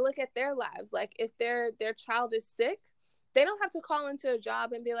 And I look at their lives, like if their child is sick, they don't have to call into a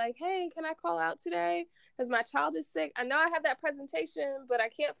job and be like, hey, can I call out today because my child is sick? I know I have that presentation, but I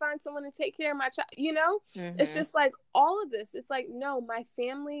can't find someone to take care of my child. It's just like all of this. It's like, no, my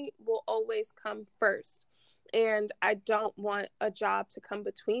family will always come first. And I don't want a job to come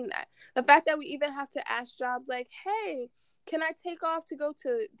between that. The fact that we even have to ask jobs like, hey, can I take off to go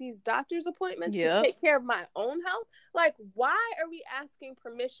to these doctor's appointments to take care of my own health? Like, why are we asking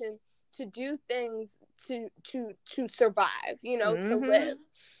permission to do things to survive, to live?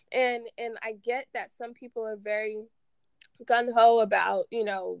 And I get that some people are very gung-ho about,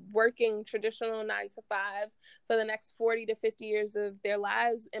 working traditional 9 to 5s for the next 40 to 50 years of their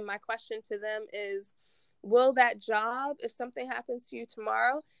lives. And my question to them is, will that job, if something happens to you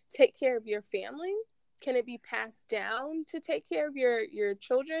tomorrow, take care of your family? Can it be passed down to take care of your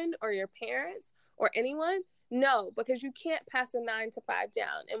children or your parents or anyone? No, because you can't pass a 9 to 5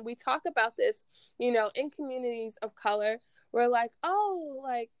 down. And we talk about this, in communities of color. We're like, oh,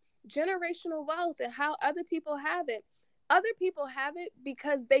 like generational wealth and how other people have it. Other people have it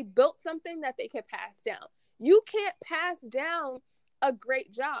because they built something that they can pass down. You can't pass down a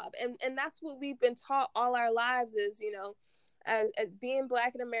great job. And that's what we've been taught all our lives is, as being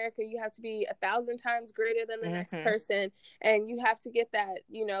Black in America, you have to be 1,000 times greater than the next person. And you have to get that,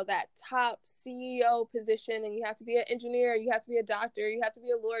 that top CEO position. And you have to be an engineer. You have to be a doctor. You have to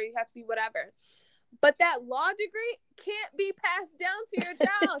be a lawyer. You have to be whatever. But that law degree can't be passed down to your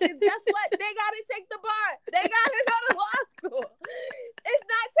child. Because guess what? They got to take the bar. They got to go to law school. It's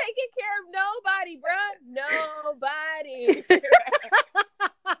not taking care of nobody, bruh. Nobody.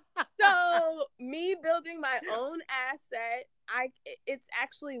 So me building my own asset, it's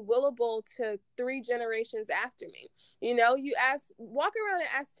actually willable to 3 generations after me. Walk around and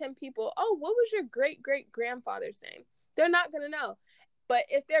ask 10 people, oh, what was your great-great-grandfather's name? They're not going to know. But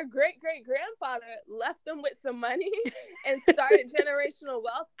if their great-great-grandfather left them with some money and started generational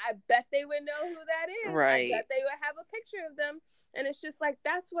wealth, I bet they would know who that is. Right. I bet they would have a picture of them. And it's just like,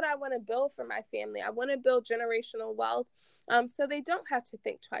 that's what I want to build for my family. I want to build generational wealth so they don't have to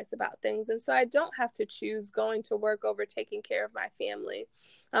think twice about things. And so I don't have to choose going to work over taking care of my family.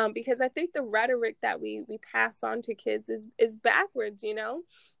 Because I think the rhetoric that we pass on to kids is backwards,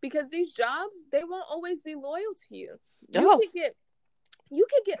 because these jobs, they won't always be loyal to you. You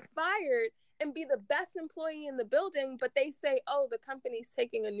could get fired and be the best employee in the building, but they say, oh, the company's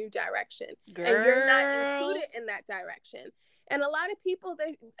taking a new direction. Girl. And you're not included in that direction. And a lot of people,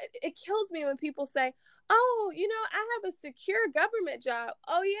 it kills me when people say, oh, I have a secure government job.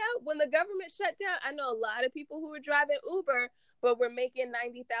 Oh, yeah, when the government shut down, I know a lot of people who were driving Uber, but were making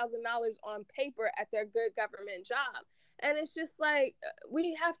 $90,000 on paper at their good government job. And it's just like,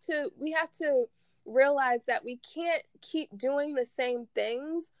 we have to realize that we can't keep doing the same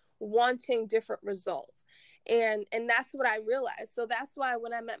things wanting different results. And that's what I realized. So that's why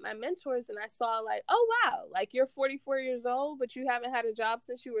when I met my mentors and I saw like, oh wow, like you're 44 years old but you haven't had a job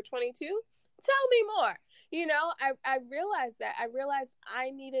since you were 22, tell me more. I realized that. I realized I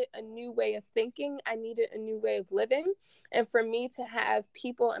needed a new way of thinking. I needed a new way of living. And for me to have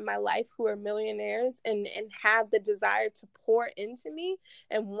people in my life who are millionaires and have the desire to pour into me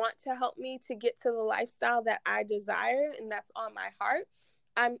and want to help me to get to the lifestyle that I desire and that's on my heart,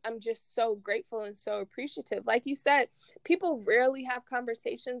 I'm just so grateful and so appreciative. Like you said, people rarely have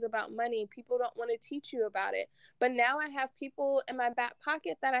conversations about money. People don't want to teach you about it. But now I have people in my back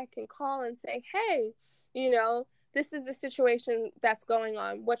pocket that I can call and say, hey, this is the situation that's going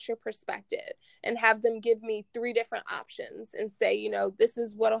on. What's your perspective? And have them give me 3 different options and say, this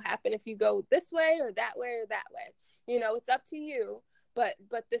is what'll happen if you go this way or that way or that way. It's up to you. But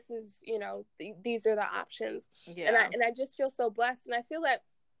this is, these are the options. Yeah. And I just feel so blessed. And I feel that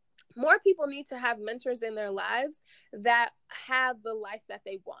more people need to have mentors in their lives that have the life that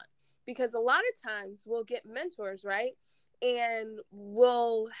they want. Because a lot of times we'll get mentors, right? and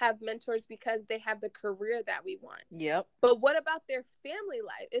we'll have mentors because they have the career that we want. Yep. But what about their family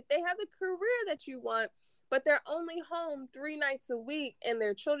life? If they have the career that you want, but they're only home 3 nights a week and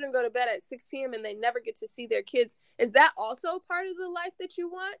their children go to bed at 6 p.m. and they never get to see their kids, is that also part of the life that you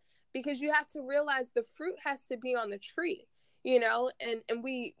want? Because you have to realize the fruit has to be on the tree, you know, and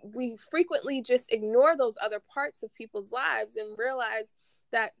we frequently just ignore those other parts of people's lives and realize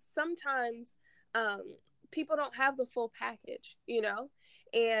that sometimes people don't have the full package, you know,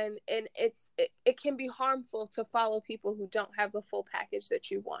 and it can be harmful to follow people who don't have the full package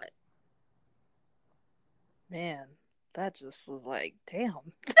that you want. Man, that just was like,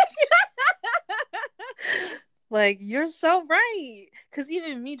 damn. Like, you're so right. Because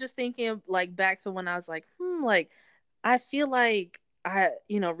even me just thinking, like, back to when I was like, like, I feel like I,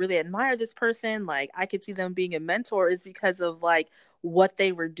 really admire this person. Like, I could see them being a mentor is because of, like, what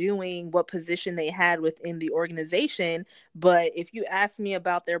they were doing, what position they had within the organization. But if you ask me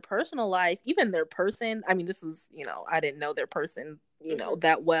about their personal life, even their person, I mean, this was, I didn't know their person,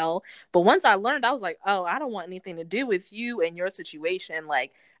 that well. But once I learned, I was like, oh, I don't want anything to do with you and your situation.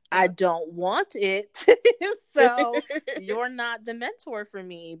 Like, I don't want it. So you're not the mentor for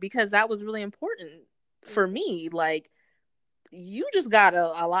me, because that was really important for me. Like, you just got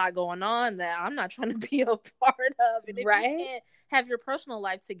a lot going on that I'm not trying to be a part of. And if you can't have your personal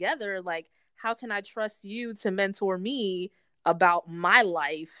life together, like, how can I trust you to mentor me about my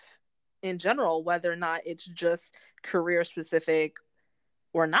life in general, whether or not it's just career specific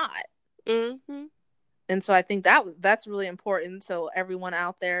or not? Mm-hmm. And so I think that's really important. So everyone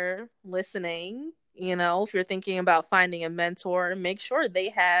out there listening, if you're thinking about finding a mentor, make sure they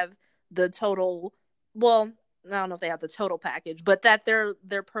have the total, well, I don't know if they have the total package, but that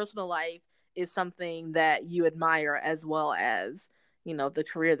their personal life is something that you admire, as well as, the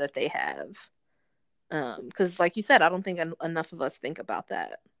career that they have. Because like you said, I don't think enough of us think about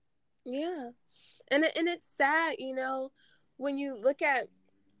that. Yeah. And it's sad, when you look at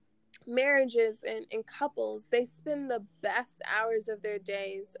marriages and couples, they spend the best hours of their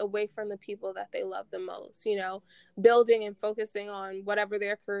days away from the people that they love the most, building and focusing on whatever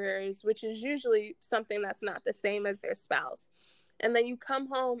their career is, which is usually something that's not the same as their spouse. And then you come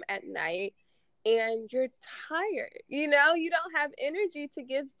home at night and you're tired, you don't have energy to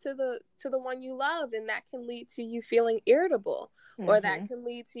give to the one you love, and that can lead to you feeling irritable, or that can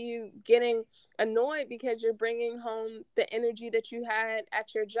lead to you getting annoyed because you're bringing home the energy that you had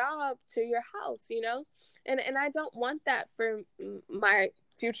at your job to your house, and I don't want that for my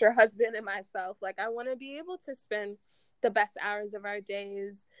future husband and myself. Like, I want to be able to spend the best hours of our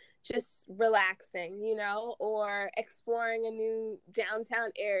days just relaxing, or exploring a new downtown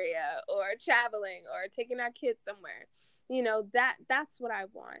area, or traveling, or taking our kids somewhere. That's what I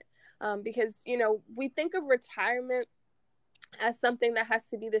want. Because, we think of retirement as something that has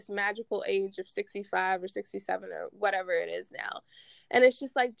to be this magical age of 65 or 67 or whatever it is now. And it's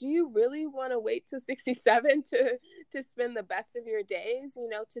just like, do you really want to wait till 67 to spend the best of your days,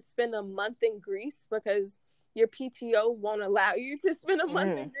 to spend a month in Greece because your PTO won't allow you to spend a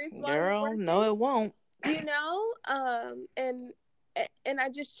month in Greece while girl, you're working? No, it won't. And I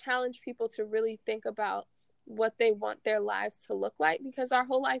just challenge people to really think about what they want their lives to look like, because our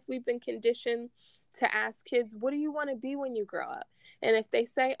whole life we've been conditioned to ask kids, what do you want to be when you grow up? And if they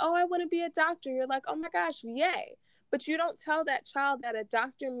say, oh, I want to be a doctor, you're like, oh my gosh, yay. But you don't tell that child that a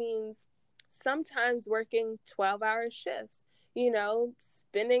doctor means sometimes working 12-hour shifts,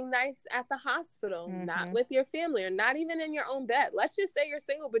 spending nights at the hospital, not with your family, or not even in your own bed. Let's just say you're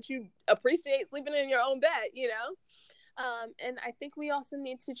single, but you appreciate sleeping in your own bed, and I think we also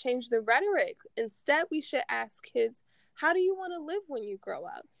need to change the rhetoric. Instead, we should ask kids, how do you want to live when you grow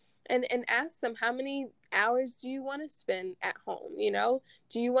up? And ask them, how many hours do you want to spend at home?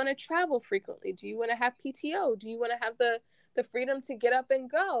 Do you want to travel frequently? Do you want to have PTO? Do you want to have the freedom to get up and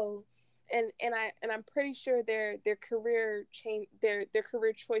go? And I'm pretty sure their career change, their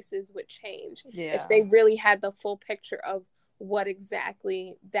career choices would change if they really had the full picture of what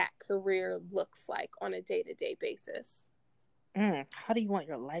exactly that career looks like on a day-to-day basis. How do you want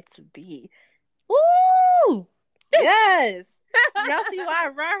your life to be? Woo! Yes. Y'all see why I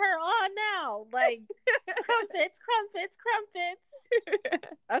run her on now? Like, crumpets.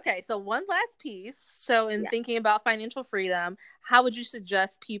 Okay, so one last piece. So in thinking about financial freedom, how would you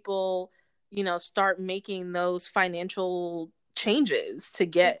suggest people, start making those financial changes to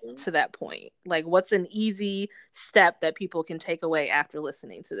get to that point? Like, what's an easy step that people can take away after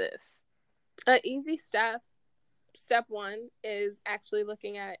listening to this? An easy step one is actually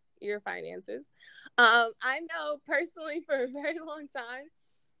looking at your finances. I know personally, for a very long time,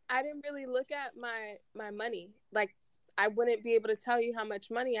 I didn't really look at my money. Like, I wouldn't be able to tell you how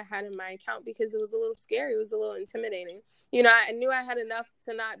much money I had in my account because it was a little scary. It was a little intimidating. You know, I knew I had enough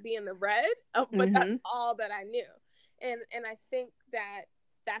to not be in the red, but that's all that I knew. And I think that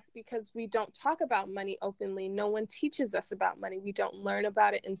that's because we don't talk about money openly. No one teaches us about money. We don't learn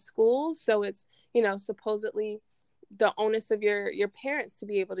about it in school. So it's, you know, supposedly the onus of your parents to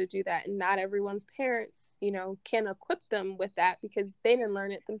be able to do that. And not everyone's parents, you know, can equip them with that because they didn't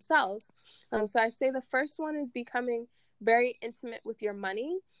learn it themselves. So I say the first one is becoming very intimate with your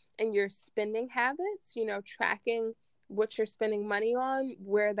money and your spending habits, you know, tracking what you're spending money on,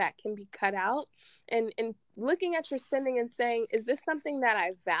 where that can be cut out, and looking at your spending and saying, is this something that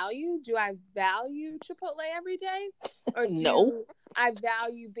I value? Do I value Chipotle every day? Or do I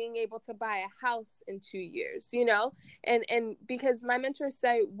value being able to buy a house in 2 years, you know? And because my mentors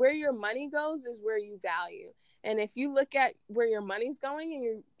say where your money goes is where you value. And if you look at where your money's going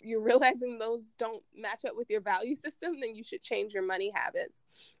and you're realizing those don't match up with your value system, then you should change your money habits.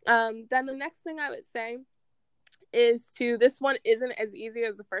 Then the next thing I would say is this one isn't as easy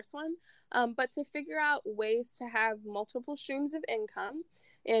as the first one, but to figure out ways to have multiple streams of income.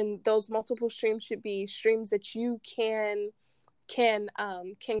 And those multiple streams should be streams that you can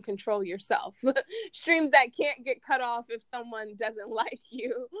control yourself. Streams that can't get cut off if someone doesn't like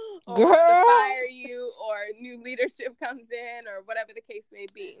you or wants to fire you or new leadership comes in or whatever the case may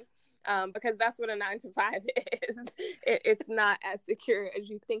be. Because that's what a 9-to-5 is. It's not as secure as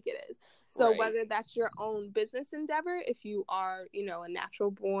you think it is. So whether that's your own business endeavor, if you are, you know, a natural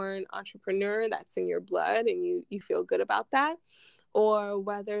born entrepreneur, that's in your blood and you feel good about that, or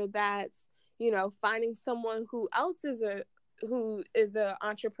whether that's, you know, finding someone who is an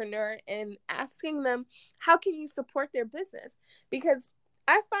entrepreneur and asking them, how can you support their business? Because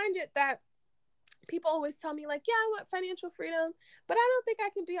I find it that people always tell me like, yeah, I want financial freedom, but I don't think I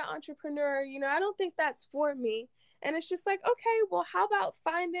can be an entrepreneur. You know, I don't think that's for me. And it's just like, okay, well, how about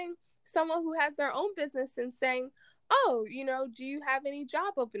finding someone who has their own business and saying, oh, you know, do you have any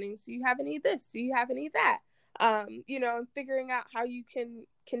job openings? Do you have any this? Do you have any that? You know, and figuring out how you can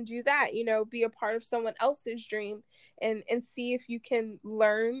do that, you know, be a part of someone else's dream and see if you can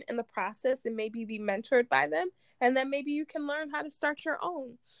learn in the process and maybe be mentored by them. And then maybe you can learn how to start your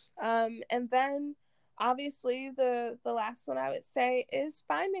own. And then obviously the last one I would say is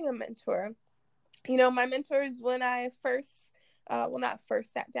finding a mentor. You know, my mentors, when I first, not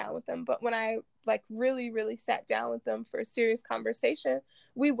first sat down with them, but when I like really, really sat down with them for a serious conversation,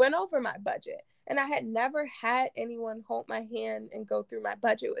 we went over my budget. And I had never had anyone hold my hand and go through my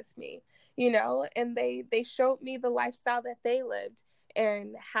budget with me, you know, and they showed me the lifestyle that they lived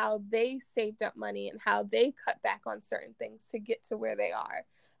and how they saved up money and how they cut back on certain things to get to where they are.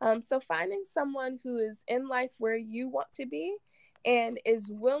 So finding someone who is in life where you want to be and is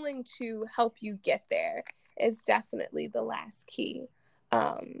willing to help you get there is definitely the last key.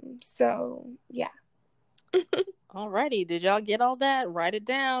 So yeah. Alrighty, did y'all get all that? Write it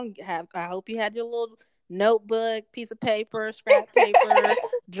down. I hope you had your little notebook, piece of paper, scrap paper,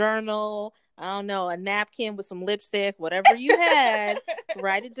 journal, I don't know, a napkin with some lipstick, whatever you had,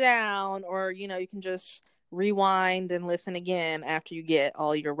 write it down, or, you know, you can just rewind and listen again after you get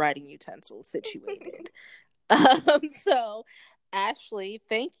all your writing utensils situated. So Ashley,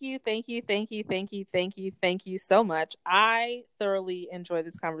 thank you so much. I thoroughly enjoyed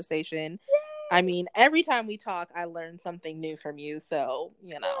this conversation. I mean, every time we talk, I learn something new from you. So,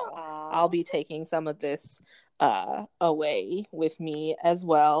 you know, I'll be taking some of this away with me as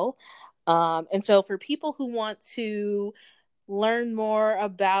well. And so for people who want to learn more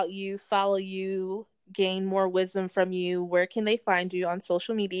about you, follow you, gain more wisdom from you, where can they find you on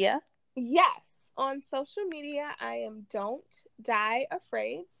social media? Yes. On social media, I am Don't Die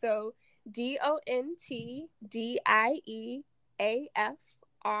Afraid. So DONTDIEAFRAID.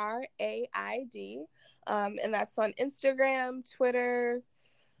 And that's on Instagram, Twitter,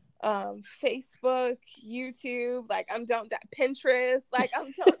 Facebook, YouTube. Like I'm Pinterest. Like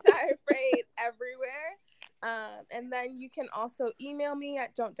I'm Don't Die Afraid everywhere. And then you can also email me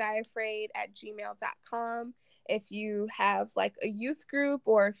at don'tdieafraid@gmail.com. If you have like a youth group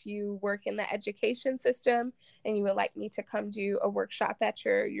or if you work in the education system and you would like me to come do a workshop at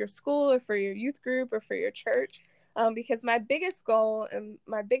your school or for your youth group or for your church. Because my biggest goal and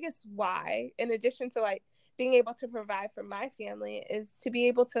my biggest why, in addition to like being able to provide for my family, is to be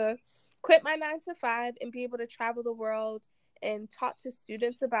able to quit my 9-to-5 and be able to travel the world and talk to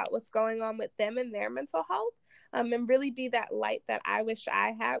students about what's going on with them and their mental health, and really be that light that I wish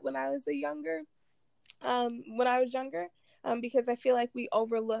I had when I was younger, because I feel like we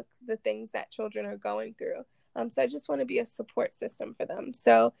overlook the things that children are going through. So I just want to be a support system for them.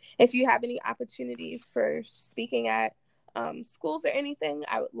 So if you have any opportunities for speaking at schools or anything,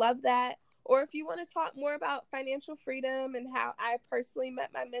 I would love that. Or if you want to talk more about financial freedom and how I personally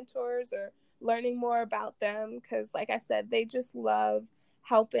met my mentors, or learning more about them, because like I said, they just love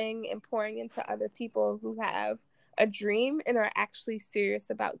helping and pouring into other people who have a dream and are actually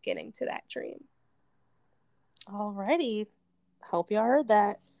serious about getting to that dream. Alrighty. Hope y'all heard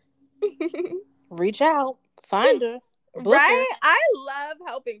that. Reach out. Find her. Book Right? her. I love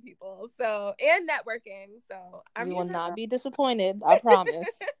helping people, so, and networking. So You will not be disappointed. I promise.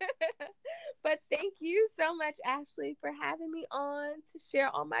 But thank you so much, Ashley, for having me on to share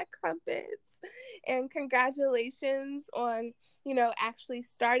all my crumpets. And congratulations on, actually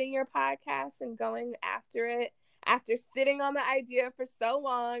starting your podcast and going after it after sitting on the idea for so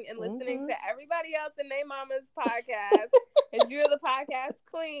long and listening to everybody else in their mama's podcast. Because you're the podcast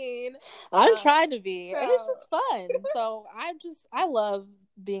queen. I'm trying to be. And it's just fun. So I love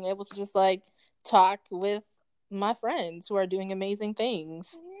being able to just like talk with my friends who are doing amazing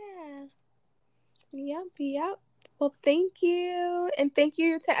things. Yeah. Yep. Well, thank you. And thank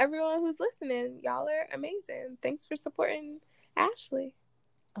you to everyone who's listening. Y'all are amazing. Thanks for supporting Ashley.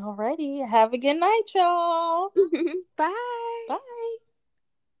 Alrighty. Have a good night, y'all. Bye.